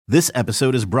This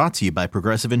episode is brought to you by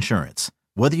Progressive Insurance.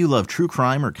 Whether you love true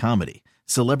crime or comedy,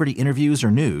 celebrity interviews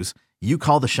or news, you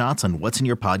call the shots on what's in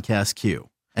your podcast queue.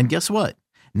 And guess what?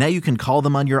 Now you can call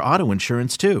them on your auto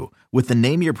insurance too with the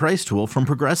Name Your Price tool from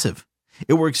Progressive.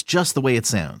 It works just the way it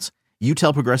sounds. You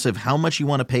tell Progressive how much you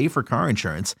want to pay for car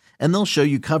insurance, and they'll show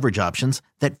you coverage options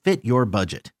that fit your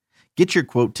budget. Get your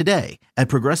quote today at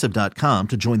Progressive.com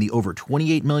to join the over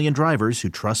 28 million drivers who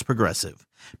trust Progressive.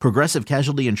 Progressive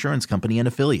Casualty Insurance Company and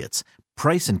Affiliates.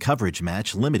 Price and coverage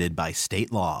match limited by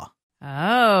state law.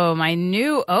 Oh, my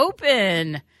new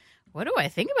open. What do I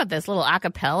think about this little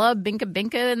acapella binka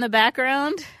binka in the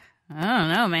background? I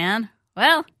don't know, man.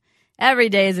 Well, every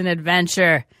day is an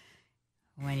adventure.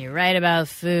 When you write about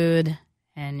food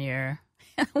and you're...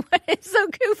 It's so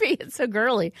goofy. It's so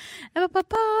girly.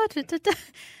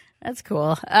 That's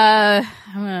cool. I'm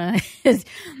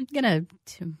gonna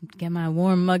get my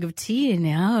warm mug of tea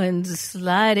now and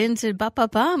slide into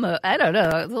ba-ba-ba. I don't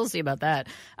know. We'll see about that.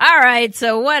 All right,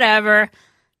 so whatever.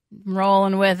 I'm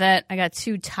rolling with it. I got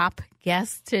two top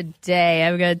guests today.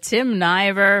 I've got Tim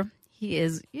Niver. He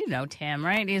is, you know Tim,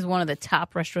 right? He's one of the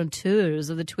top restaurateurs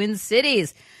of the Twin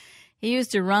Cities. He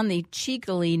used to run the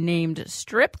cheekily named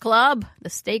Strip Club, the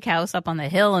steakhouse up on the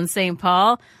hill in St.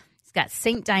 Paul. He's got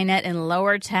St. Dinette in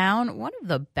Lower Town, one of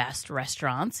the best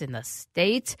restaurants in the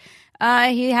state.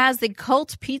 He has the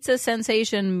cult pizza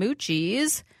sensation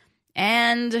Moochie's,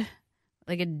 and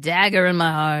like a dagger in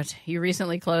my heart, he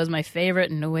recently closed my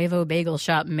favorite Nuevo bagel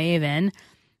shop, Maven,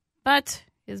 but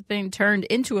is being turned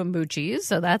into a Moochie's,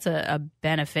 so that's a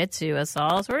benefit to us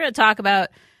all. So we're going to talk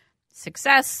about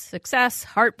success,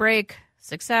 heartbreak,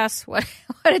 success, what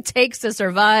it takes to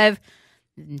survive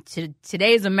in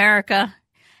today's America.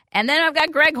 And then I've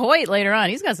got Greg Hoyt later on.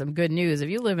 He's got some good news. If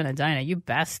you live in Edina, you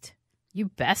best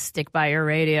stick by your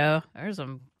radio. There's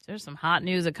some hot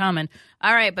news coming.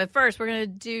 All right, but first we're going to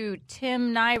do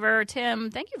Tim Niver.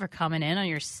 Tim, thank you for coming in on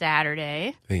your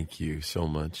Saturday. Thank you so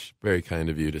much. Very kind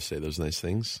of you to say those nice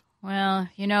things. Well,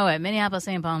 you know, at Minneapolis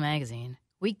St. Paul Magazine,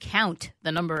 we count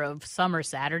the number of summer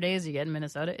Saturdays you get in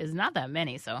Minnesota is not that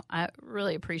many, so I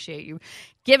really appreciate you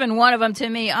giving one of them to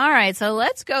me. All right, so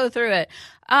let's go through it.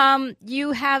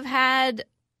 You've had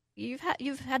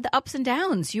the ups and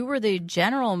downs. You were the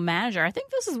general manager. I think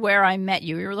this is where I met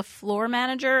you. You were the floor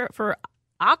manager for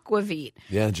Aquavit.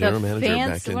 Yeah, general manager back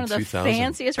in 2000. One of the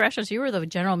fanciest restaurants. You were the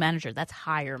general manager. That's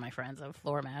higher, my friends, than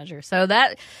floor manager. So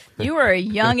that you were a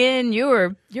youngin'.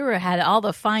 You had all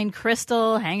the fine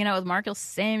crystal, hanging out with Marcus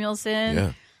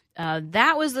Samuelson. Yeah.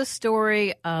 That was the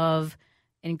story of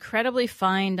an incredibly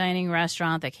fine dining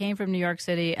restaurant that came from New York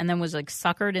City and then was like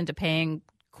suckered into paying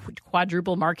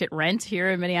quadruple market rent here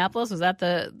in Minneapolis. Was that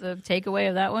the takeaway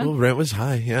of that one? Well, rent was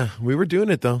high. Yeah, we were doing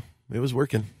it though. It was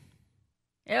working.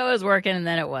 It was working, and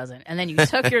then it wasn't. And then you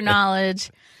took your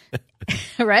knowledge,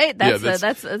 right? That's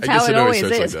how it always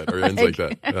is. Like that, or ends like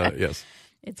that. Yes.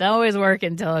 It's always working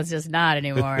until it's just not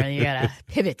anymore, and you got to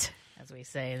pivot, as we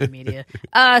say in the media.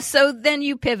 So then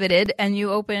you pivoted, and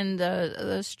you opened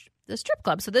the strip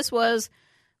club. So this was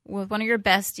with one of your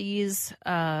besties,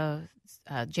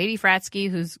 J.D. Fratsky,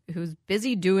 who's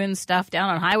busy doing stuff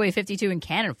down on Highway 52 in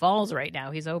Cannon Falls right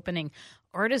now. He's opening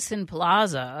Artisan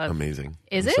Plaza. Amazing.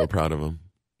 I'm so proud of him.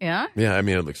 Yeah? Yeah, I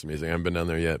mean, it looks amazing. I haven't been down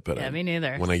there yet, but me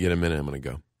neither. When I get a minute, I'm going to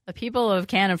go. The people of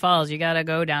Cannon Falls, you got to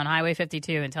go down Highway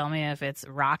 52 and tell me if it's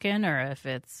rockin' or if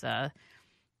it's the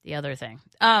other thing.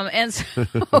 And so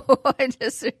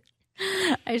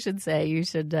I should say you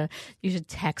should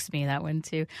text me that one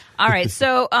too. All right,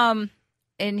 so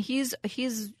and he's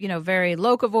very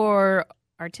locavore,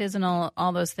 artisanal,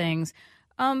 all those things.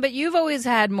 But you've always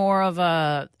had more of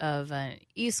an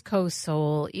East Coast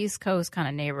soul, East Coast kind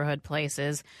of neighborhood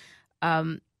places.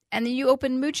 And then you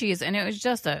opened Moochie's, and it was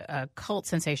just a cult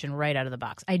sensation right out of the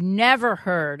box. I'd never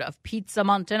heard of Pizza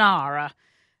Montanara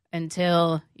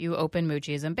until you open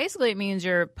Moochie's. And basically it means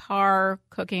you're par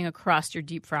cooking a crust, you're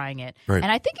deep frying it. Right.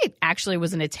 And I think it actually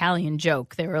was an Italian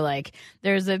joke. They were like,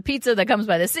 there's a pizza that comes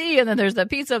by the sea, and then there's the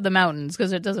pizza of the mountains,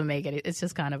 because it doesn't make it. It's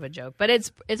just kind of a joke. But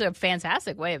it's a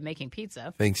fantastic way of making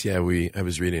pizza. Thanks. Yeah, I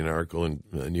was reading an article in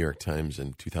the New York Times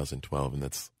in 2012, and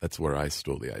that's where I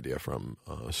stole the idea from.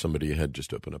 Somebody had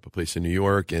just opened up a place in New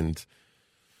York, and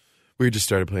we just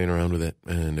started playing around with it,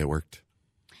 and it worked.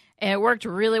 And it worked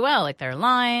really well. Like, their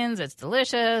lines, it's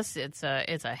delicious. It's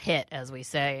a hit, as we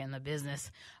say in the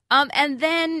business. And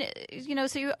then,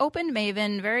 so you opened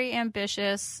Maven, very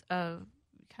ambitious, kind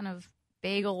of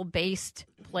bagel-based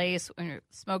place,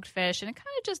 smoked fish, and it kind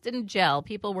of just didn't gel.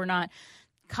 People were not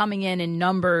coming in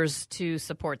numbers to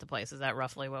support the place. Is that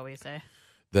roughly what we say?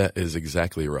 That is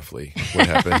exactly roughly what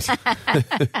happened.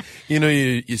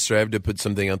 You strive to put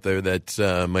something out there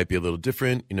that might be a little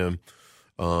different,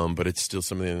 but it's still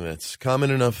something that's common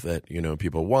enough that,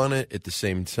 people want it. At the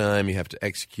same time, you have to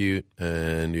execute,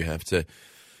 and you have to,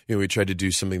 we tried to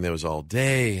do something that was all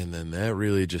day, and then that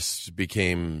really just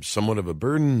became somewhat of a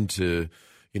burden to,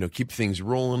 keep things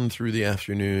rolling through the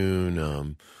afternoon.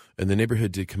 And the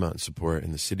neighborhood did come out and support,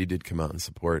 and the city did come out and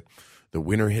support. The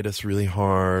winter hit us really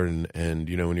hard, and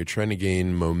when you're trying to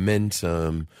gain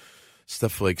momentum,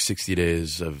 stuff like 60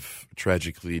 days of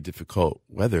tragically difficult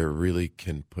weather really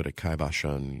can put a kibosh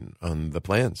on the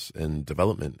plans and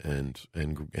development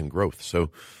and growth.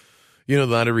 So, a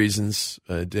lot of reasons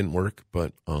it didn't work,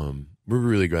 but we're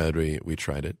really glad we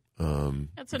tried it.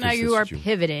 So now you are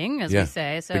pivoting, as we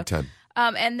say. So big time.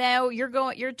 And now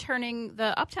you're turning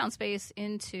the Uptown space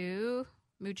into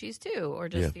Moochie's too, or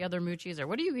just the other Moochies, or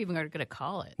what are you even going to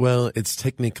call it? Well, it's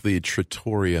technically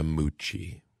Trattoria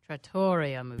Moochie.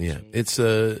 Trattoria Moochie. Yeah, it's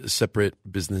a separate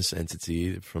business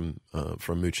entity from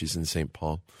Moochie's in St.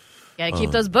 Paul. Got to keep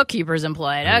those bookkeepers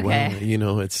employed. Okay.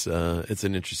 Well, it's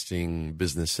an interesting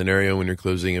business scenario when you're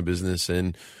closing a business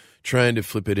and trying to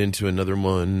flip it into another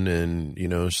one, and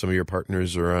some of your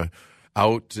partners are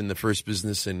out in the first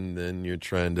business, and then you're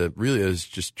trying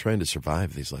to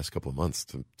survive these last couple of months,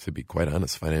 to be quite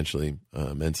honest, financially,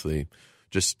 mentally,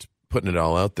 just putting it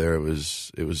all out there. It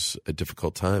was a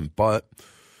difficult time, but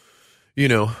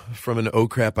from an oh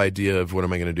crap idea of what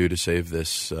am I going to do to save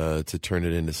this, to turn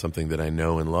it into something that I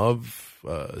know and love,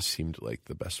 seemed like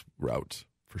the best route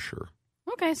for sure.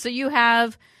 Okay, so you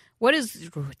have.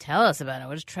 Tell us about it.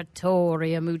 What is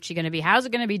Trattoria Moochie going to be? How's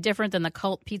it going to be different than the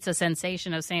cult pizza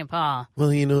sensation of St. Paul? Well,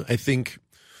 I think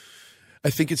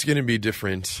it's going to be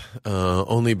different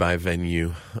only by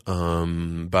venue,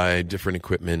 by different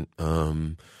equipment. Are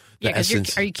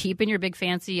you keeping your big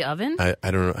fancy oven? I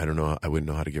don't know. I wouldn't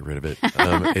know how to get rid of it.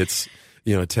 It's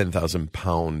a 10,000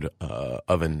 pound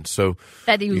oven. So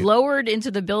that you lowered into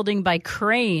the building by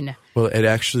crane. Well, it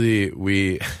actually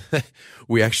we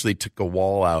actually took a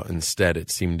wall out instead.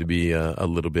 It seemed to be a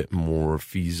little bit more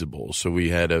feasible. So we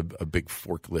had a big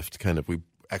forklift we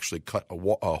actually cut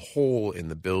a hole in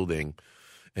the building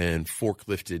and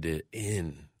forklifted it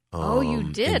in. Oh, you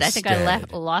did. Instead. I think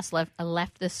I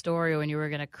left this story when you were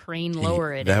going to crane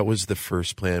lower it. That was the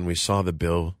first plan. We saw the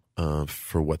bill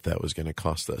for what that was going to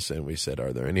cost us, and we said,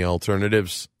 are there any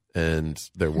alternatives? And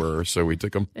there were, so we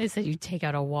took them. They said you take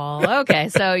out a wall. Okay,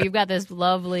 so you've got this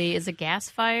lovely, is it gas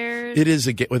fired? It is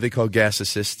what they call gas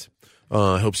assist.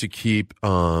 Helps you keep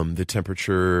the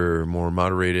temperature more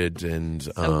moderated and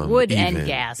so wood even. And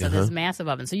gas. So this massive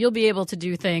oven. So you'll be able to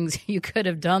do things you could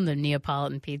have done the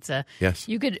Neapolitan pizza. Yes.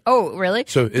 You could. Oh, really?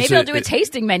 So maybe I'll do a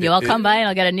tasting menu. I'll come by and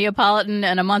I'll get a Neapolitan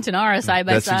and a Montanara side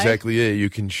by side. That's exactly it. You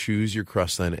can choose your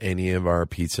crust on any of our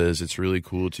pizzas. It's really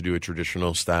cool to do a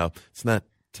traditional style. It's not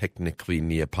technically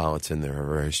Neapolitan. There are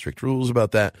very strict rules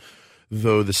about that,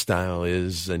 though the style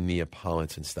is a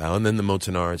Neapolitan style. And then the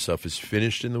Montanara itself is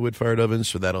finished in the wood-fired oven,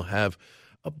 so that'll have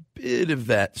a bit of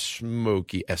that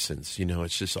smoky essence.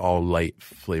 It's just all light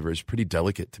flavors, pretty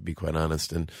delicate, to be quite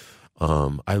honest. And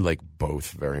I like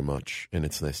both very much, and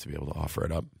it's nice to be able to offer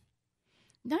it up.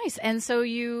 Nice. And so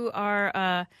you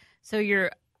are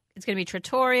it's going to be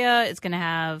Trattoria. It's going to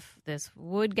have this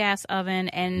wood gas oven,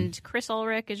 and Chris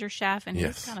Ulrich is your chef, and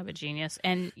he's kind of a genius.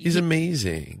 And he's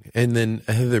amazing. And then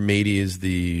Heather Mady is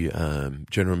the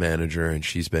general manager, and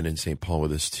she's been in St. Paul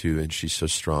with us too, and she's so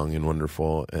strong and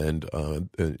wonderful. And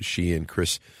she and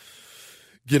Chris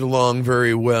get along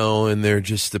very well, and they're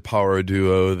just a power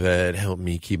duo that help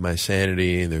me keep my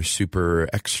sanity. And they're super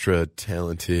extra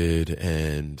talented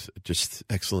and just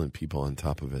excellent people on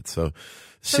top of it. So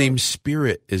same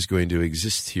spirit is going to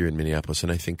exist here in Minneapolis,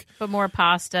 and I think. But more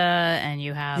pasta, and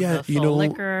you have the full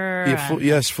liquor.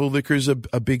 Yes, full liquor is a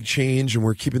big change, and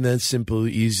we're keeping that simple,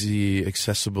 easy,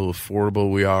 accessible,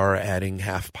 affordable. We are adding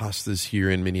half pastas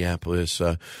here in Minneapolis.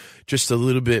 Just a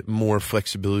little bit more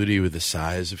flexibility with the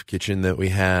size of kitchen that we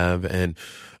have, and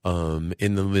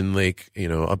in the Lynn Lake,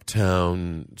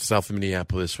 uptown, south of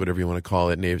Minneapolis, whatever you want to call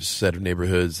it, set of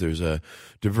neighborhoods. There's a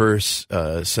diverse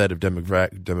set of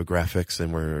demographics,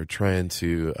 and we're trying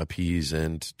to appease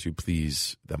and to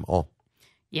please them all.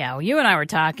 Yeah, well, you and I were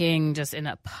talking just in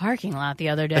a parking lot the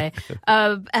other day,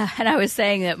 and I was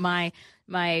saying that my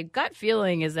gut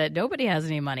feeling is that nobody has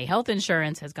any money. Health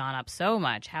insurance has gone up so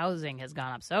much. Housing has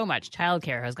gone up so much.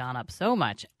 Childcare has gone up so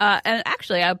much. And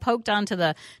actually, I poked onto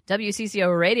the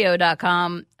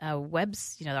WCCOradio.com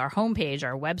our homepage,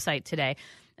 our website today,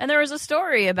 and there was a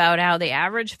story about how the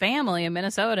average family in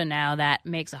Minnesota now that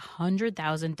makes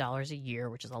 $100,000 a year,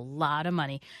 which is a lot of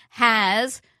money,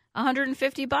 has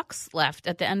 $150 left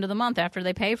at the end of the month after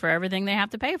they pay for everything they have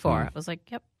to pay for. I was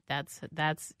like, yep, that's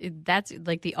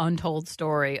like the untold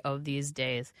story of these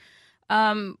days.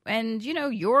 And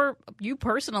you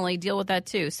personally deal with that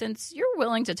too. Since you're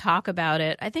willing to talk about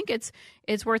it, I think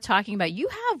it's worth talking about. You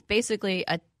have basically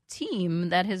a team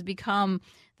that has become,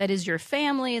 that is your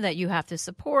family, that you have to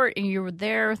support, and you're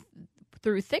there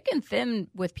through thick and thin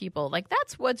with people. Like,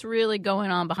 that's what's really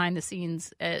going on behind the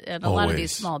scenes at a lot of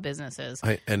these small businesses.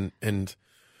 And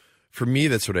for me,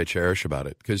 that's what I cherish about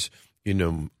it, because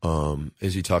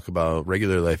as you talk about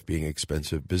regular life being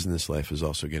expensive, business life is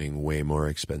also getting way more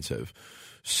expensive.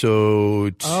 So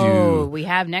we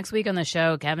have next week on the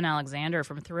show Kevin Alexander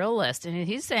from Thrill List, and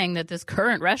he's saying that this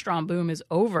current restaurant boom is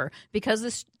over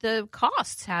because the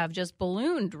costs have just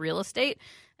ballooned, real estate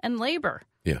and labor.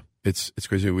 Yeah, it's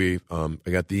crazy. I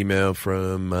got the email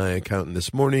from my accountant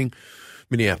this morning.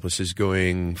 Minneapolis is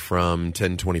going from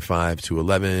 10/25 to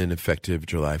 11, effective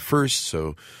July 1st.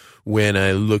 So when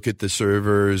I look at the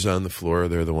servers on the floor,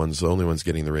 they're the only ones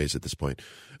getting the raise at this point.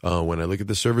 When I look at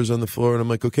the servers on the floor, and I'm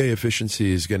like, okay,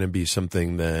 efficiency is going to be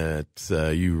something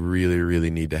that you really, really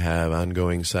need to have.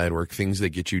 Ongoing side work, things that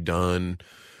get you done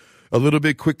a little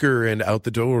bit quicker and out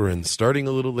the door, and starting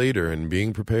a little later and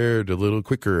being prepared a little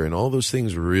quicker, and all those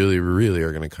things really, really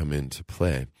are going to come into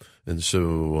play. And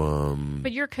so,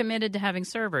 but you're committed to having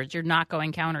servers. You're not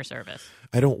going counter service.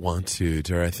 I don't want to,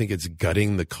 Dara. I think it's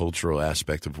gutting the cultural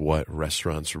aspect of what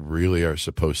restaurants really are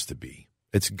supposed to be.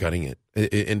 It's gutting it,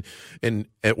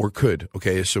 or could.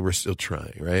 Okay, so we're still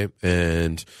trying, right?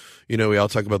 And we all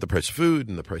talk about the price of food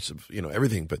and the price of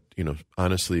everything, but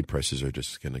honestly, prices are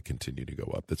just going to continue to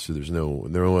go up. There's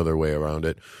no other way around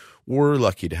it. We're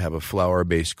lucky to have a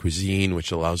flour-based cuisine,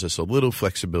 which allows us a little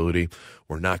flexibility.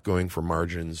 We're not going for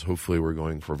margins. Hopefully, we're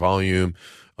going for volume.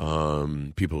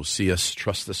 People see us,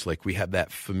 trust us. Like, we have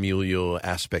that familial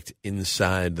aspect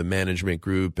inside the management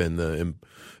group and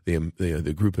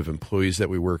the group of employees that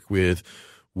we work with.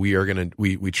 We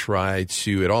try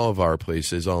to, at all of our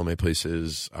places, all of my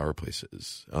places, our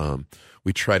places,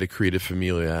 we try to create a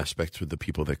familial aspect with the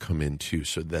people that come in too,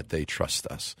 so that they trust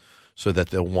us, so that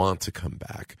they'll want to come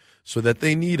back, so that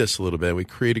they need us a little bit. We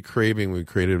create a craving, we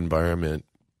create an environment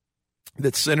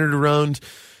that's centered around,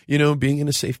 being in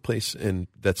a safe place. And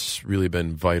that's really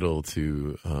been vital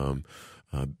to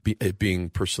it being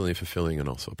personally fulfilling and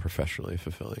also professionally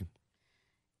fulfilling.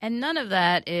 And none of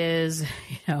that is,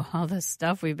 all this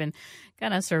stuff we've been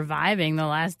kind of surviving the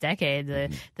last decade.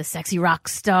 The sexy rock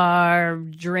star,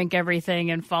 drink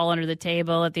everything and fall under the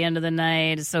table at the end of the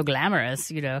night. It's so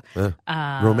glamorous,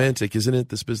 romantic, isn't it,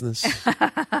 this business?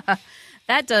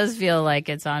 That does feel like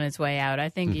it's on its way out. I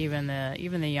think even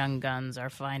the young guns are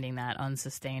finding that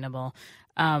unsustainable.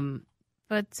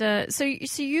 But so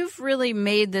you've really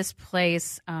made this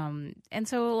place, and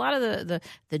so a lot of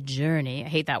the journey, I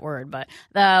hate that word, but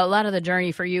a lot of the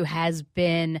journey for you has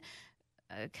been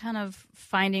kind of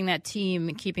finding that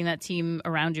team, keeping that team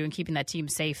around you, and keeping that team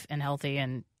safe and healthy.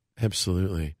 And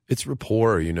absolutely, it's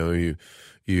rapport. You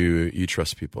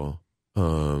trust people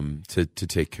to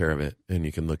take care of it, and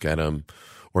you can look at them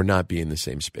or not be in the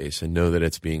same space and know that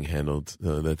it's being handled,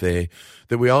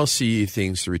 that we all see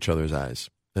things through each other's eyes.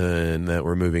 And that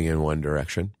we're moving in one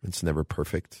direction. It's never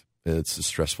perfect. It's a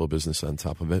stressful business on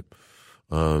top of it.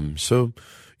 So,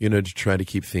 to try to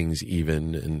keep things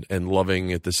even and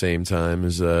loving at the same time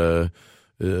is a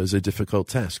difficult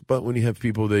task. But when you have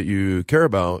people that you care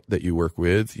about, that you work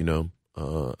with,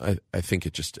 I think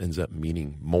it just ends up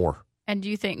meaning more. And do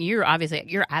you think you're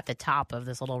at the top of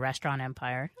this little restaurant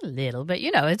empire? A little bit,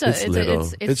 it's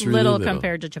really little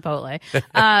compared to Chipotle.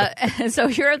 So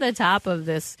you're at the top of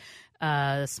this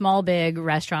small, big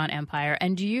restaurant empire.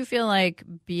 And do you feel like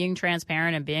being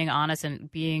transparent and being honest and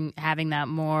having that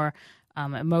more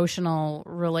emotional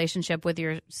relationship with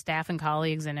your staff and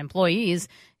colleagues and employees,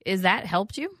 is that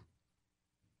helped you?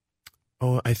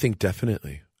 Oh, I think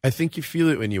definitely. I think you feel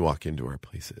it when you walk into our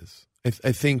places.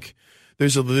 I think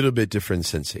there's a little bit different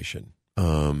sensation,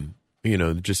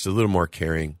 just a little more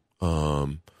caring.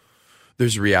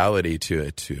 There's reality to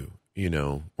it too.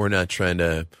 We're not trying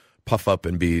to puff up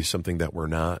and be something that we're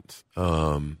not.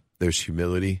 There's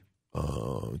humility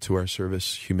to our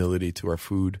service, humility to our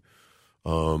food.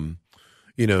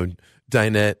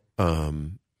 Dinette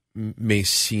may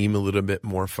seem a little bit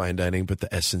more fine dining, but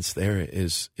the essence there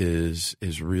is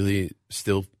really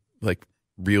still like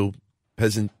real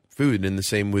peasant food. And the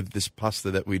same with this pasta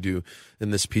that we do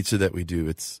and this pizza that we do.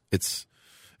 It's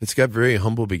got very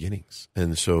humble beginnings,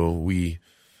 and so we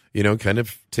kind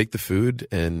of take the food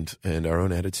and our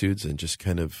own attitudes and just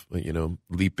kind of,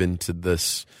 leap into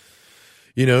this,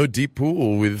 deep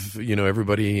pool with,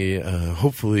 everybody,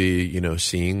 hopefully,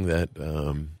 seeing that,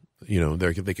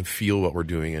 they can feel what we're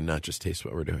doing and not just taste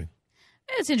what we're doing.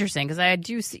 It's interesting because I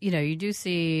do see, you do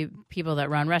see people that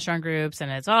run restaurant groups,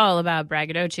 and it's all about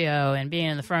braggadocio and being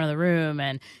in the front of the room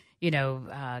and,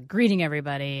 greeting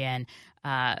everybody and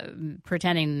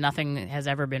pretending nothing has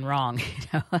ever been wrong,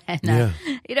 and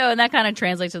and that kind of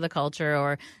translates to the culture.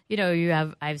 Or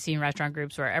I've seen restaurant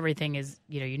groups where everything is,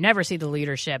 you never see the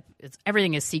leadership.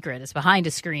 Everything is secret. It's behind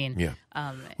a screen. Yeah.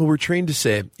 Well, we're trained to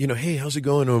say, hey, how's it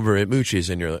going over at Moochie's?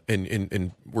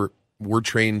 And we're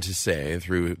trained to say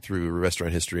through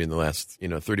restaurant history in the last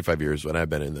 35 years when I've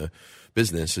been in the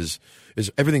business is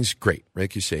everything's great, right?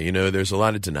 Like you say, there's a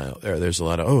lot of denial there. There's a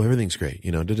lot of, everything's great,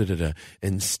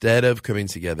 instead of coming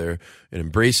together and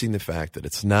embracing the fact that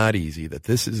it's not easy, that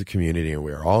this is a community and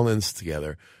we're all in this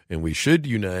together and we should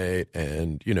unite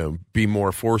and, be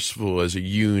more forceful as a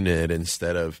unit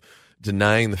instead of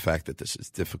denying the fact that this is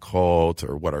difficult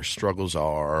or what our struggles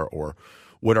are or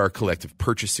what our collective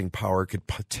purchasing power could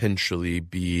potentially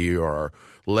be, or our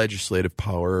legislative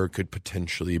power could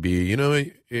potentially be.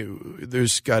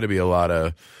 There's got to be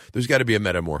a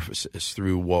metamorphosis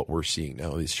through what we're seeing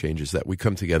now, these changes, that we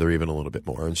come together even a little bit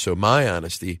more. And so my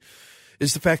honesty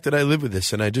is the fact that I live with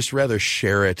this, and I just rather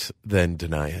share it than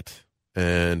deny it.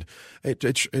 And I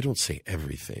don't say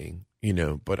everything,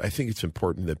 but I think it's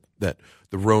important that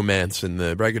the romance and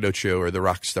the braggadocio or the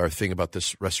rock star thing about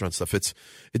this restaurant stuff, it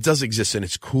does exist and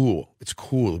it's cool. It's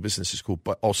cool. The business is cool,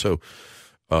 but also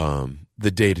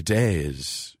the day to day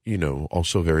is,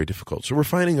 also very difficult. So we're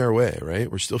finding our way, right?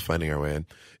 We're still finding our way. And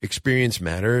experience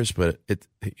matters, but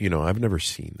I've never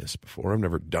seen this before. I've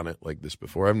never done it like this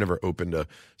before. I've never opened a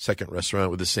second restaurant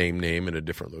with the same name in a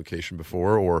different location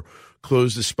before, or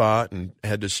closed a spot and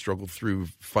had to struggle through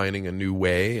finding a new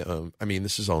way.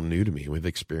 This is all new to me with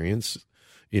experience.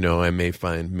 I may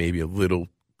find maybe a little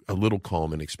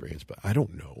calm in experience, but I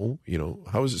don't know,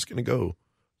 how is this going to go?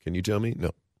 Can you tell me?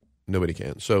 No. Nobody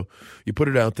can. So you put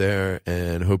it out there,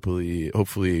 and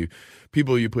hopefully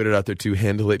people you put it out there to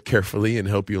handle it carefully and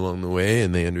help you along the way,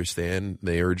 and they understand.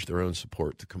 They urge their own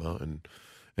support to come out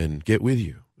and get with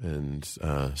you and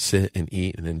sit and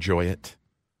eat and enjoy it.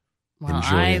 Well,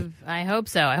 I hope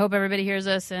so. I hope everybody hears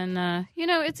us, and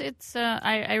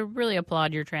I really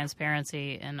applaud your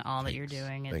transparency in all that you're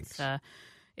doing.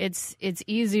 It's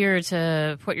easier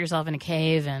to put yourself in a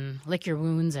cave and lick your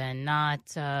wounds and not,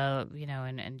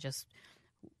 and just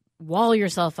wall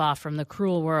yourself off from the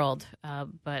cruel world.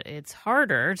 But it's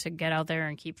harder to get out there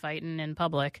and keep fighting in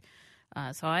public.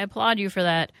 So I applaud you for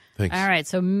that. Thanks. All right.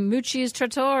 So Moochie's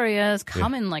Trattoria is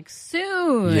coming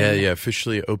soon. Yeah.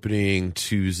 Officially opening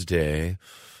Tuesday.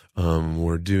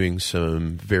 We're doing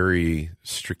some very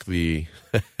strictly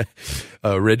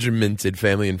regimented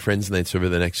family and friends nights over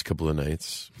the next couple of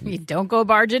nights. You don't go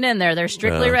barging in there. They're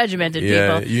strictly regimented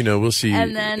people. We'll see.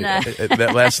 And then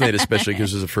that last night, especially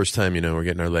because it was the first time, we're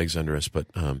getting our legs under us. But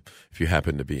if you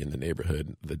happen to be in the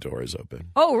neighborhood, the door is open.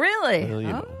 Oh, really?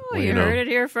 Well, you heard it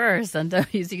here first on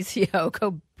WCCO.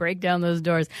 Go break down ththose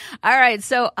doors. All right.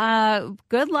 So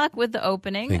good luck with the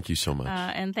opening. Thank you so much.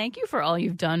 And thank you for all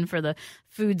you've done for the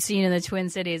food scene in the Twin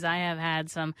Cities. I have had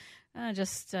some of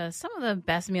the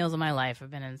best meals of my life. I've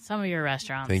been in some of your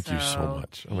restaurants. Thank you so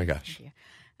much. Oh, my gosh.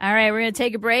 All right. We're going to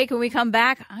take a break. When we come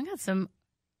back, I got some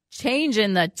change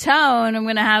in the tone. I'm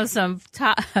going to have some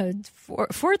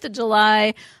 4th of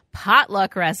July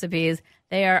potluck recipes.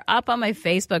 They are up on my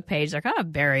Facebook page. They're kind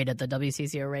of buried at the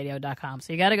WCCOradio.com.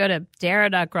 So you got to go to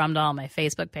Dara.Grumdahl, my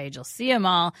Facebook page. You'll see them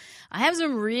all. I have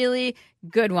some really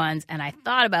good ones, and I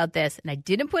thought about this, and I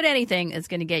didn't put anything that's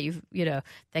going to get you,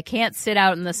 that can't sit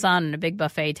out in the sun on a big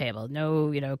buffet table.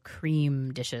 No,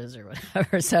 cream dishes or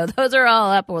whatever. So those are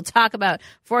all up. We'll talk about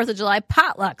 4th of July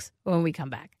potlucks when we come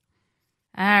back.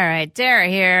 All right, Dara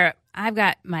here. I've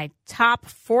got my top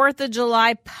 4th of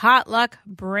July potluck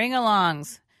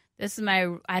bring-alongs.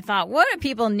 I thought, what do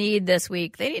people need this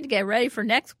week? They need to get ready for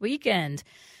next weekend.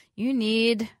 You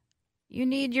need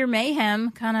your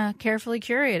mayhem kind of carefully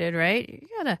curated, right? You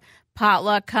got a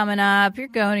potluck coming up. You're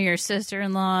going to your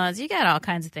sister-in-law's. You got all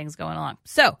kinds of things going along.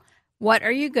 So what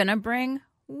are you going to bring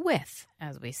with,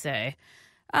 as we say?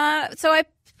 So I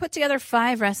put together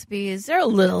 5 recipes. They're a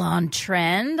little on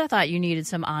trend. I thought you needed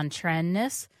some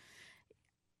on-trendness.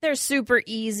 They're super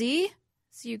easy.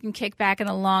 So you can kick back in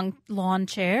a long lawn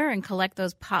chair and collect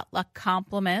those potluck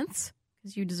compliments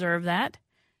because you deserve that.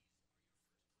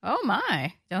 Oh,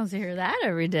 my. Don't hear that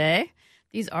every day.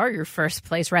 These are your first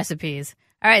place recipes.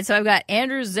 All right, so I've got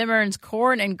Andrew Zimmern's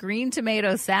corn and green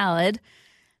tomato salad.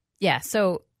 Yeah,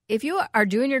 so if you are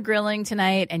doing your grilling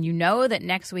tonight and you know that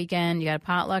next weekend you got a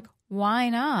potluck, why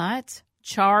not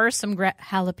char some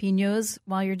jalapenos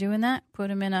while you're doing that. Put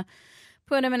them in a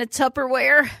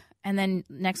Tupperware, and then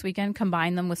next weekend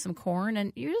combine them with some corn,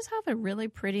 and you just have a really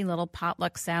pretty little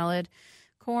potluck salad.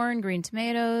 Corn, green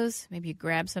tomatoes. Maybe you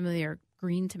grab some of your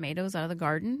green tomatoes out of the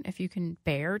garden if you can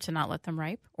bear to not let them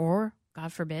ripe, or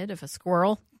God forbid if a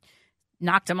squirrel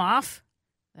knocked them off.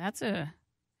 That's a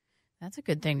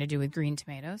good thing to do with green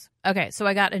tomatoes. Okay, so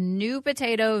I got a new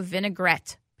potato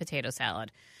vinaigrette potato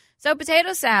salad. So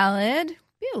potato salad,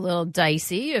 be a little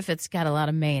dicey if it's got a lot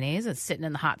of mayonnaise. It's sitting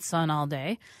in the hot sun all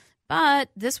day. But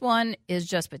this one is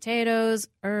just potatoes,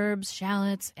 herbs,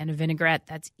 shallots, and a vinaigrette.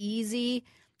 That's easy.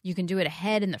 You can do it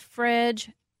ahead in the fridge.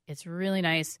 It's really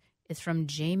nice. It's from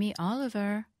Jamie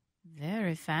Oliver.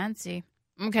 Very fancy.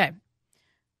 Okay.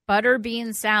 Butter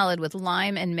bean salad with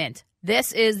lime and mint.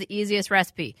 This is the easiest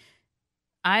recipe.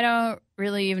 I don't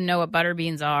really even know what butter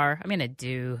beans are. I mean, I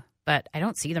do, but I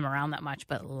don't see them around that much.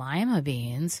 But lima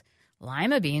beans,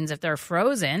 if they're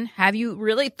frozen, have you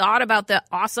really thought about the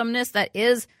awesomeness that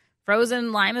is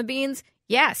frozen lima beans?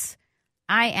 Yes.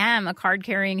 I am a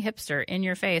card-carrying hipster in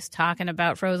your face talking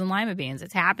about frozen lima beans.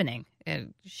 It's happening.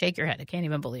 Shake your head. I can't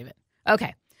even believe it.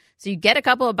 Okay, so you get a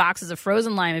couple of boxes of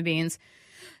frozen lima beans.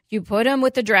 You put them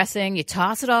with the dressing. You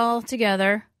toss it all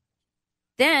together.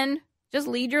 Then just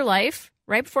lead your life.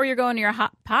 Right before you're going to your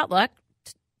hot potluck,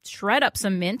 shred up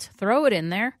some mint. Throw it in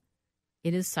there.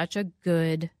 It is such a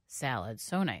good salad.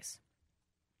 So nice.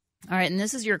 All right, and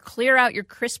this is your clear out your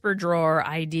crisper drawer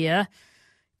idea.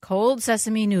 Cold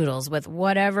sesame noodles with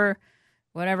whatever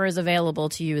is available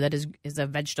to you that is a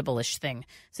vegetable-ish thing.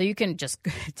 So you can just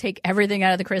take everything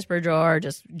out of the crisper drawer,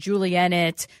 just julienne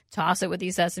it, toss it with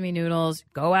these sesame noodles,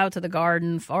 go out to the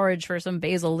garden, forage for some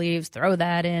basil leaves, throw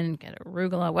that in, get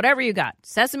arugula, whatever you got.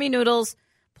 Sesame noodles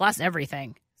plus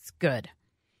everything. It's good.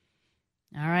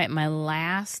 All right, my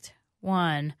last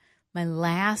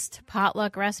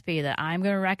potluck recipe that I'm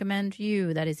going to recommend to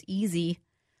you that is easy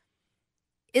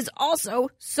is also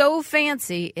so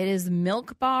fancy. It is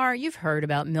Milk Bar. You've heard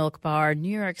about Milk Bar.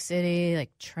 New York City,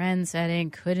 like trend setting,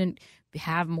 couldn't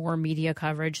have more media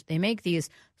coverage. They make these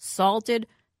salted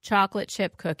chocolate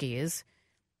chip cookies.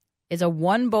 It's a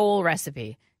one bowl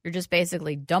recipe. You're just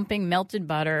basically dumping melted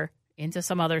butter into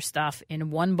some other stuff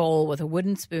in one bowl with a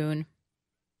wooden spoon.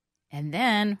 And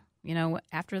then,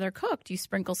 after they're cooked, you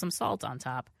sprinkle some salt on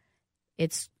top.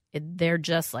 They're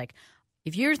just like,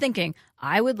 if you're thinking,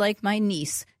 I would like my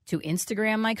niece to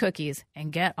Instagram my cookies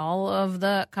and get all of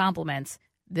the compliments,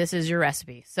 this is your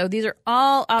recipe. So these are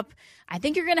all up. I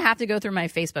think you're going to have to go through my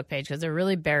Facebook page because they're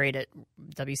really buried at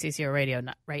WCCO Radio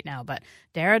right now. But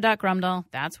Dara.Grumdahl,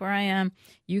 that's where I am.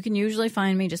 You can usually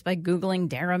find me just by Googling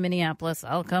Dara, Minneapolis.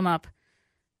 I'll come up.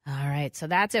 All right, so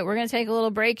that's it. We're going to take a little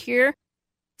break here.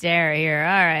 Dara here.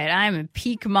 All right, I'm in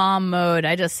peak mom mode.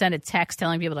 I just sent a text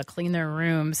telling people to clean their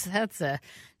rooms. That's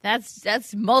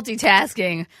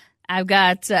multitasking. I've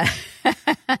got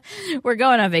we're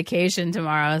going on vacation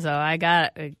tomorrow,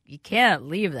 so you can't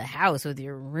leave the house with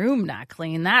your room not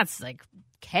clean. That's like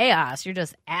chaos. You're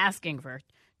just asking for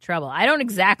trouble. I don't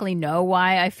exactly know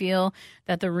why I feel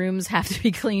that the rooms have to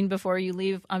be cleaned before you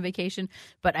leave on vacation,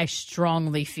 but I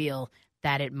strongly feel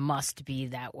that it must be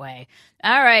that way.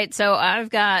 All right, so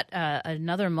I've got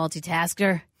another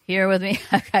multitasker here with me.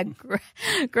 I've got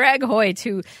Greg Hoyt,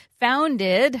 who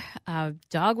founded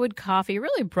Dogwood Coffee,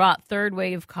 really brought third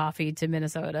wave coffee to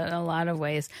Minnesota in a lot of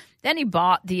ways. Then he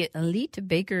bought the elite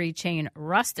bakery chain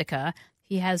Rustica.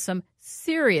 He has some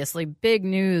seriously big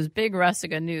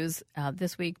Rustica news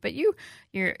this week. But you're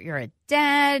a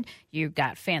dad. You've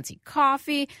got fancy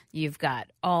coffee. You've got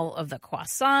all of the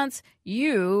croissants.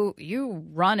 You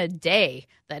run a day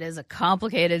that is a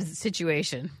complicated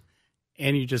situation.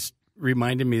 And you just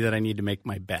reminded me that I need to make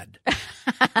my bed.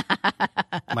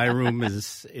 My room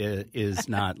is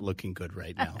not looking good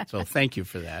right now. So thank you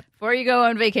for that. Before you go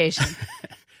on vacation.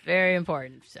 Very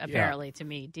important, apparently, to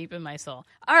me, deep in my soul.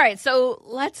 All right, so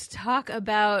let's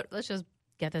just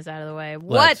get this out of the way.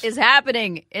 What is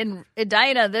happening in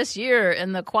Edina this year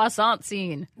in the croissant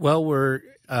scene? Well, we're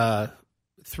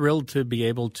thrilled to be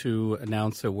able to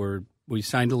announce that we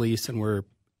signed a lease and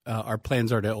our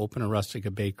plans are to open a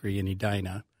Rustica bakery in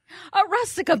Edina. A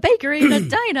Rustica bakery in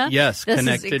Edina? Yes, this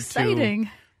connected is exciting.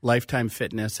 to Lifetime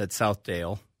Fitness at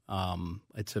Southdale.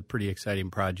 It's a pretty exciting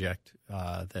project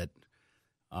that.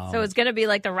 So it's going to be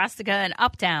like the Rustica in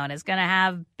Uptown. It's going to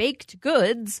have baked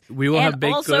goods. We will have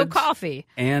baked also goods coffee.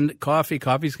 And coffee.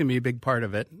 Coffee's going to be a big part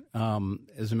of it.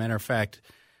 As a matter of fact,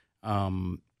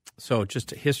 so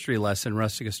just a history lesson.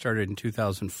 Rustica started in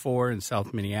 2004 in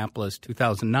South Minneapolis.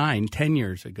 2009, 10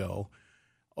 years ago,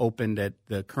 opened at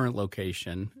the current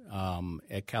location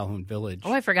at Calhoun Village.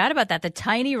 Oh, I forgot about that. The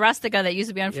tiny Rustica that used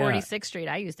to be on Yeah. 46th Street.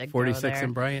 I used to go 46 there.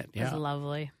 and Bryant, It was yeah.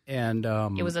 lovely. And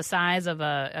It was the size of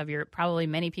your, probably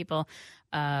many people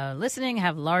listening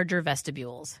have larger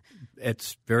vestibules.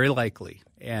 It's very likely.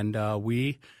 And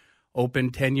we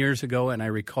opened 10 years ago, and I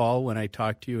recall when I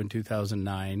talked to you in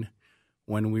 2009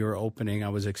 when we were opening, I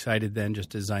was excited then,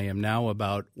 just as I am now,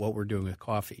 about what we're doing with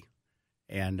coffee.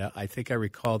 And I think I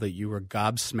recall that you were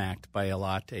gobsmacked by a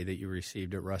latte that you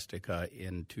received at Rustica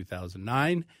in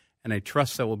 2009, and I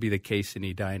trust that will be the case in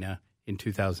Edina in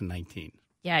 2019.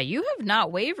 Yeah, you have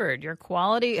not wavered. Your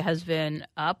quality has been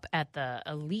up at the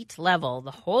elite level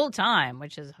the whole time,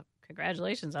 which is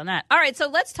congratulations on that. All right, so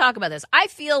let's talk about this. I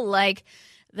feel like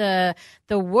the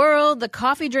world, the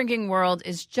coffee drinking world,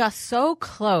 is just so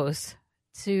close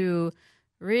to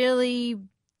really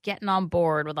getting on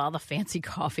board with all the fancy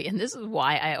coffee. And this is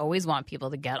why I always want people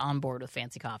to get on board with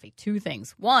fancy coffee. Two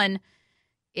things. One,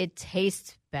 it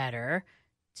tastes better.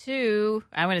 Two,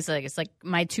 I'm going to say, it's like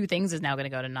my two things is now going to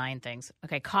go to 9 things.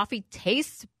 Okay, coffee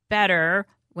tastes better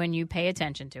when you pay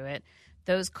attention to it.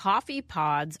 Those coffee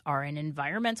pods are an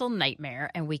environmental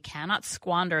nightmare, and we cannot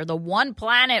squander the one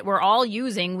planet we're all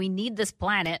using. We need this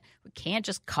planet. We can't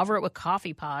just cover it with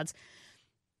coffee pods.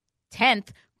 10th,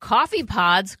 coffee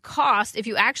pods cost, if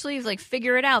you actually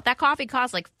figure it out, that coffee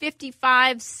costs like $55,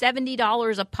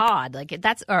 $70 a pod.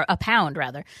 Or a pound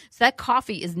rather. So that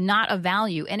coffee is not a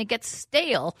value, and it gets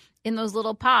stale in those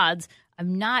little pods.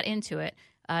 I'm not into it.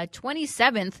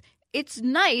 27th, it's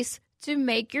nice to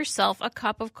make yourself a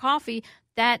cup of coffee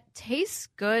that tastes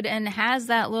good and has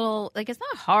that little, it's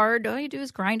not hard. All you do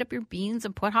is grind up your beans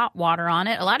and put hot water on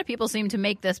it. A lot of people seem to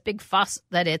make this big fuss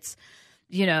that it's,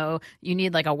 you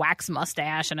need a wax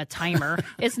mustache and a timer.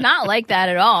 It's not like that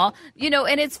at all.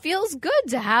 And it feels good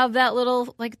to have that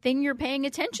little thing you're paying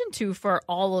attention to for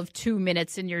all of 2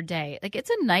 minutes in your day. It's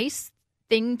a nice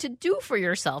thing to do for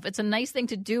yourself. It's a nice thing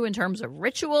to do in terms of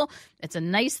ritual. It's a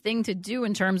nice thing to do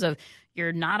in terms of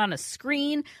you're not on a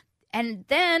screen. And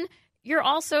then you're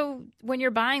also, when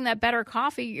you're buying that better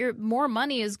coffee, more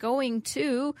money is going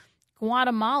to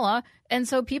Guatemala, and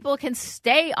so people can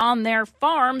stay on their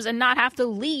farms and not have to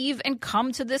leave and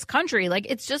come to this country.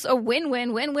 It's just a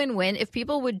win-win, win-win-win if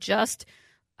people would just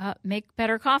make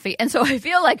better coffee. And so I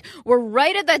feel like we're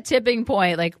right at that tipping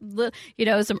point.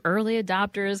 Some early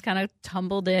adopters kind of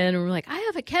tumbled in and were like, I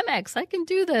have a Chemex, I can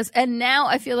do this. And now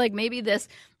I feel like maybe this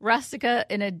Rustica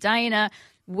in Edina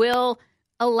will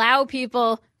allow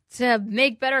people to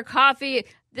make better coffee.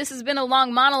 This has been a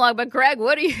long monologue, but Greg,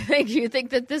 what do you think? Do you think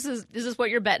that this is what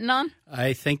you're betting on?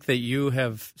 I think that you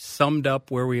have summed up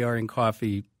where we are in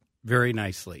coffee very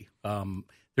nicely.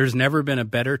 There's never been a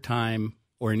better time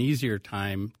or an easier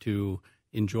time to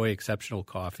enjoy exceptional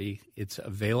coffee. It's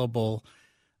available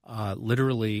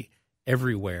literally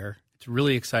everywhere. It's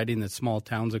really exciting that small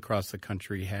towns across the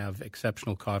country have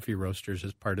exceptional coffee roasters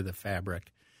as part of the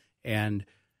fabric. And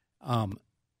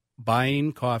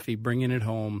buying coffee, bringing it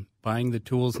home, buying the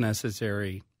tools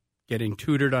necessary, getting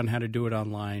tutored on how to do it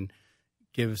online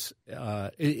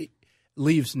it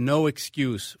leaves no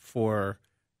excuse for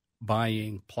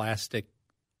buying plastic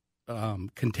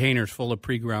containers full of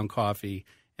pre-ground coffee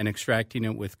and extracting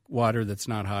it with water that's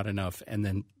not hot enough and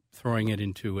then throwing it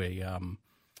into a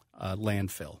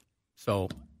landfill. So,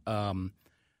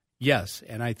 yes,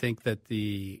 and I think that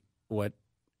what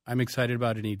I'm excited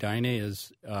about in Edina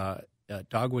is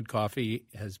Dogwood Coffee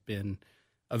has been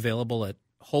available at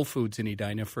Whole Foods in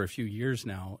Edina for a few years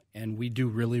now, and we do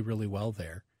really, really well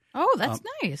there. Oh, that's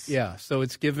nice. Yeah, so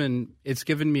it's given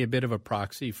me a bit of a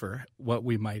proxy for what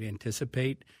we might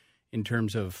anticipate in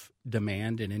terms of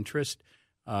demand and interest.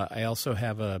 I also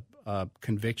have a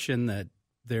conviction that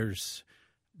there's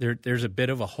a bit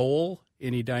of a hole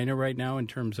in Edina right now in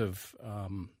terms of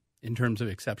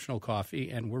exceptional coffee,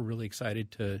 and we're really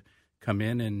excited to come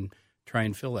in and try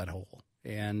and fill that hole.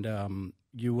 And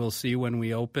you will see when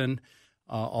we open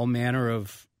all manner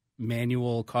of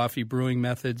manual coffee brewing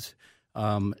methods.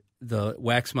 The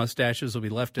wax mustaches will be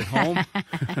left at home.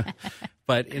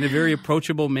 But in a very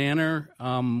approachable manner,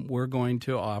 we're going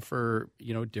to offer,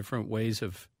 different ways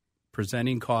of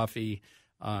presenting coffee,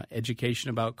 education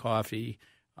about coffee.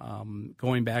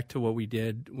 Going back to what we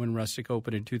did when Rustic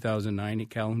opened in 2009 at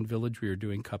Calhoun Village, we were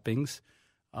doing cuppings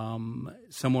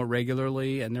somewhat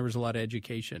regularly, and there was a lot of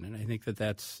education. And I think that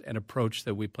that's an approach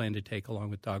that we plan to take along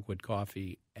with Dogwood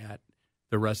Coffee at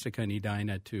the Rustica in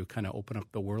Edina to kind of open up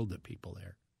the world to people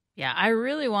there. Yeah, I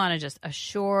really want to just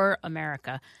assure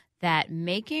America that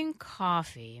making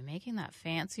that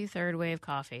fancy third wave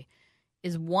coffee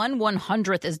is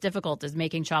 1/100th as difficult as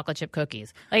making chocolate chip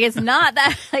cookies. Like, it's not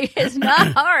that, like, it's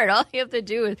not hard. All you have to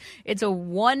do is, it's a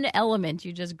one element.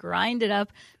 You just grind it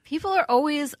up. People are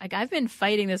always, like, I've been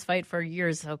fighting this fight for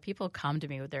years, so people come to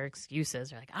me with their excuses.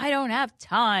 They're like, I don't have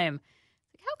time.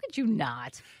 Like, how could you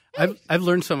not? I've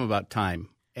learned some about time,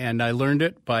 and I learned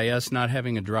it by us not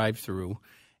having a drive-through,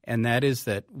 and that is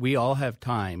that we all have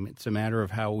time. It's a matter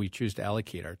of how we choose to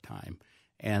allocate our time,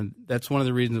 and that's one of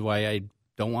the reasons why I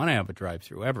don't want to have a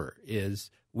drive-through ever,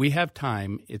 is we have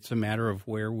time. It's a matter of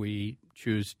where we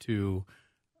choose to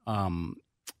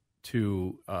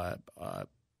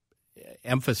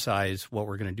emphasize what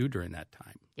we're going to do during that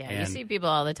time. Yeah, and you see people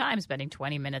all the time spending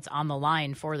 20 minutes on the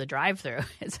line for the drive-through.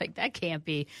 It's like, that can't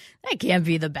be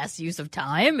the best use of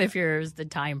time if you're the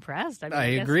time pressed. I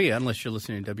agree, unless you're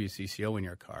listening to WCCO in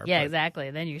your car. Yeah,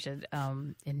 exactly. Then you should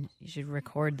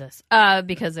record this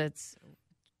because it's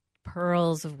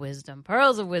pearls of wisdom.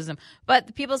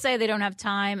 But people say they don't have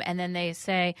time, and then they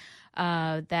say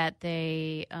that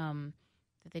they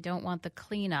don't want the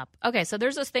cleanup. Okay, so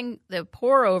there's this thing, the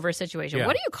pour over situation. Yeah.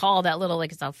 What do you call that little,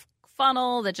 like, it's a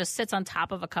funnel that just sits on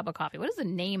top of a cup of coffee? What is the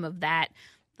name of that?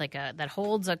 Like that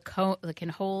holds a cone, that can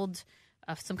hold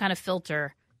some kind of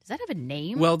filter. Does that have a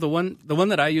name? Well, the one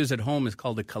that I use at home is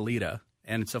called a Kalita,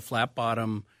 and it's a flat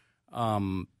bottom. It's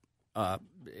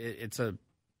a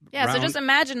round. So just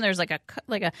imagine there's like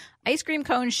a ice cream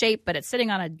cone shape, but it's sitting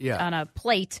on a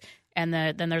plate, and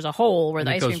then there's a hole where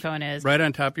the ice cream cone is, right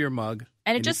on top of your mug,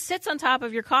 and it just sits on top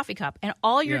of your coffee cup, and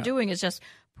all you're doing is just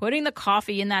putting the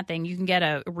coffee in that thing. You can get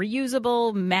a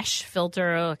reusable mesh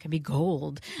filter. It can be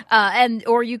gold,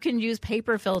 or you can use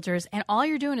paper filters, and all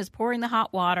you're doing is pouring the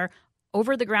hot water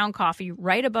over the ground coffee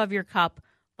right above your cup.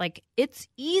 Like, it's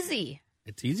easy.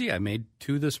 It's easy. I made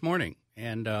 2 this morning,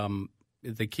 and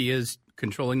the key is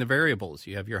controlling the variables.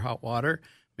 You have your hot water,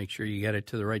 make sure you get it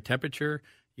to the right temperature.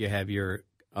 You have your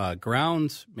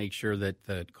grounds, make sure that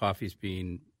the coffee's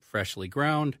being freshly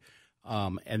ground.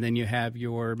 And then you have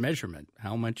your measurement.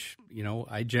 How much,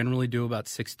 I generally do about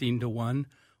 16-to-1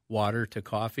 water to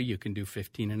coffee. You can do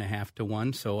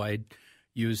 15.5-to-1. So I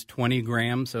use 20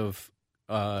 grams of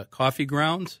coffee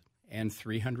grounds and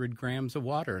 300 grams of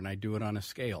water, and I do it on a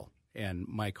scale. And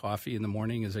my coffee in the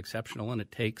morning is exceptional, and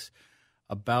it takes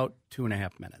about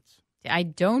 2.5 minutes. I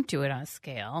don't do it on a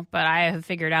scale, but I have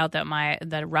figured out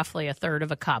that roughly a third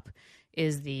of a cup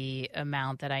is the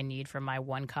amount that I need for my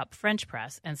 1 cup French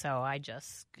press, and so I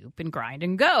just scoop and grind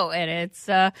and go, and it's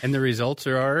and the results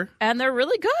are, and they're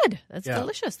really good. That's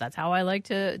delicious. That's how I like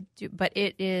to do. But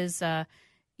it is, and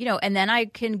then I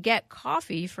can get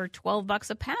coffee for $12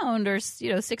 a pound, or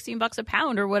 $16 a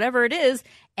pound, or whatever it is,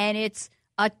 and it's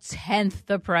a tenth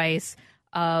the price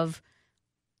of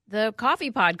the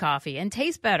coffee pod coffee, and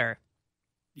tastes better.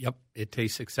 Yep, it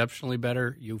tastes exceptionally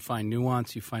better. You find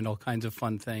nuance, you find all kinds of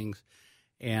fun things,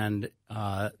 and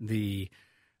the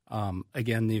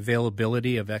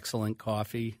availability of excellent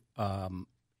coffee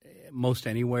most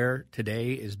anywhere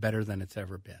today is better than it's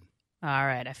ever been. All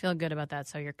right, I feel good about that.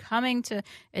 So you're coming to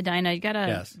Edina. You got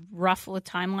a rough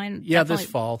timeline? Yeah, this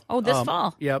fall. Oh, this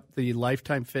fall. Yep, the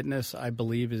Lifetime Fitness, I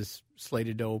believe, is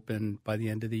slated to open by the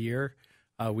end of the year.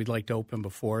 We'd like to open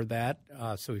before that,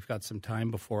 so we've got some time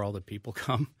before all the people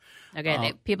come.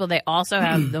 Okay, they also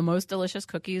have the most delicious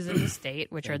cookies in the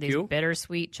state, which are these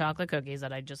bittersweet chocolate cookies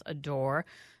that I just adore.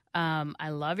 I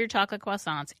love your chocolate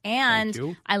croissants,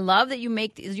 and I love that you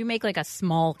make like a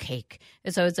small cake.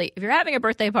 So it's like, if you're having a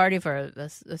birthday party for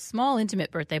a small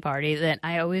intimate birthday party, then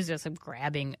I always just am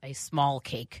grabbing a small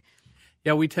cake.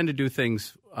 Yeah, we tend to do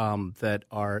things that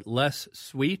are less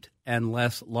sweet and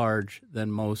less large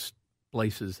than most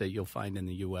places that you'll find in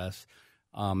the U.S.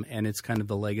 And it's kind of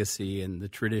the legacy and the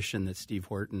tradition that Steve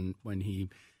Horton, when he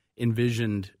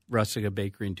envisioned Rustica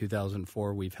Bakery in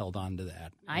 2004, we've held on to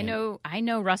that. I know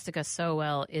Rustica so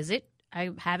well. Is it?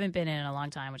 I haven't been in a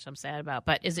long time, which I'm sad about.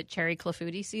 But is it cherry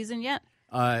clafouti season yet?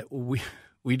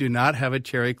 We do not have a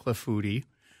cherry clafouti.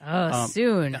 Oh,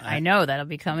 soon. I know that'll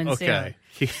be coming soon.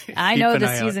 Keep I know the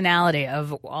out. Seasonality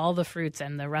of all the fruits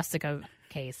and the Rustica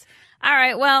case. All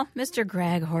right, well, Mr.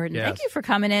 Greg Horton, thank you for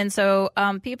coming in. So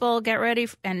people get ready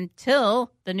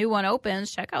until the new one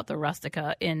opens. Check out the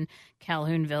Rustica in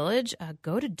Calhoun Village.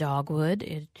 Go to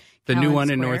Dogwood. The new one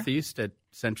in Northeast at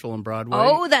Central and Broadway.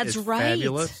 Oh, that's right.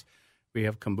 Fabulous. We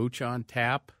have kombucha on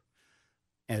tap,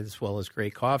 as well as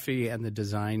great coffee, and the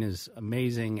design is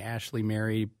amazing. Ashley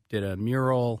Mary did a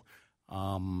mural.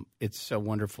 It's a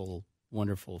wonderful,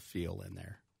 wonderful feel in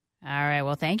there. All right.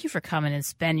 Well, thank you for coming and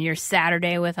spending your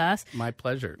Saturday with us. My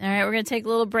pleasure. All right. We're going to take a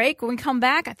little break. When we come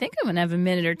back, I think I'm going to have a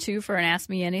minute or two for an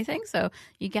Ask Me Anything. So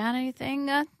you got anything,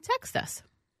 text us.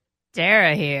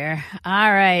 Dara here.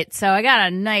 All right. So I got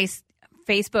a nice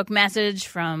Facebook message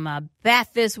from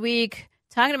Beth this week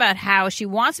talking about how she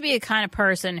wants to be the kind of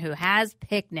person who has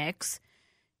picnics,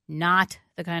 not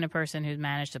the kind of person who's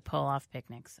managed to pull off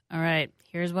picnics. All right.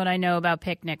 Here's what I know about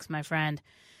picnics, my friend.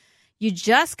 You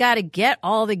just got to get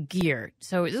all the gear.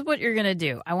 So this is what you're going to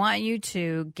do. I want you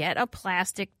to get a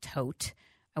plastic tote.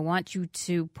 I want you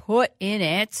to put in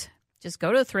it, just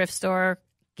go to the thrift store,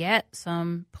 get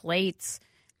some plates,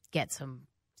 get some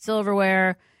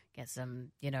silverware, get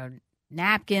some,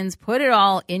 napkins, put it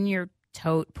all in your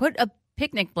tote, put a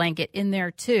picnic blanket in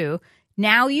there too.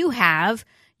 Now you have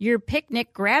your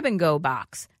picnic grab and go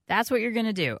box. That's what you're going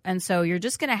to do. And so you're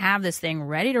just going to have this thing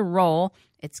ready to roll.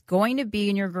 It's going to be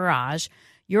in your garage.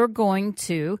 You're going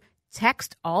to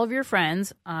text all of your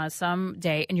friends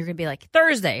someday, and you're going to be like,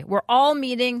 Thursday, we're all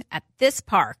meeting at this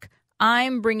park.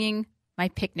 I'm bringing my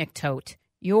picnic tote.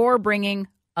 You're bringing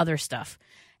other stuff.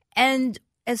 And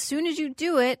as soon as you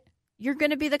do it, you're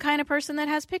going to be the kind of person that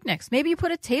has picnics. Maybe you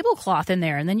put a tablecloth in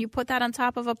there, and then you put that on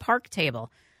top of a park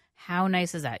table. How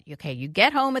nice is that? Okay, you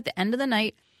get home at the end of the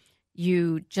night.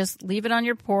 You just leave it on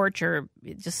your porch or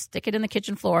just stick it in the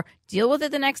kitchen floor. Deal with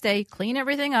it the next day. Clean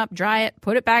everything up. Dry it.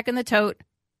 Put it back in the tote.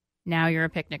 Now you're a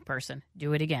picnic person.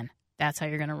 Do it again. That's how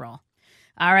you're going to roll.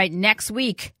 All right, next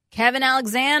week, Kevin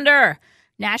Alexander,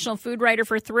 national food writer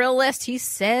for Thrill List. He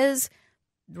says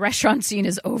the restaurant scene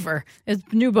is over. His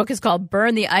new book is called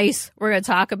Burn the Ice. We're going to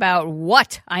talk about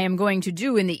what I am going to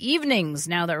do in the evenings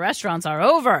now that restaurants are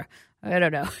over. I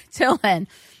don't know. Till then,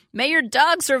 may your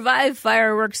dog survive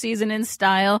fireworks season in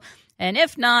style. And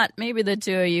if not, maybe the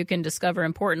two of you can discover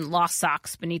important lost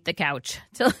socks beneath the couch.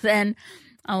 Till then,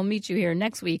 I'll meet you here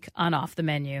next week on Off the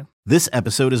Menu. This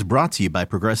episode is brought to you by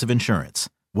Progressive Insurance.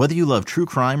 Whether you love true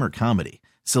crime or comedy,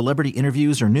 celebrity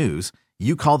interviews or news,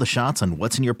 you call the shots on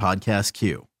what's in your podcast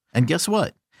queue. And guess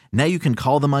what? Now you can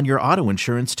call them on your auto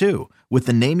insurance too with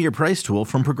the Name Your Price tool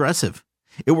from Progressive.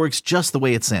 It works just the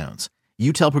way it sounds.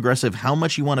 You tell Progressive how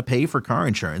much you want to pay for car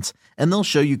insurance, and they'll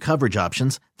show you coverage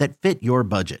options that fit your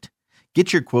budget.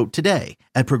 Get your quote today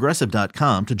at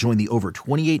Progressive.com to join the over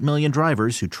 28 million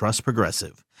drivers who trust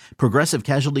Progressive. Progressive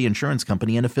Casualty Insurance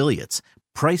Company and Affiliates.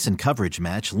 Price and coverage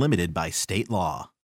match limited by state law.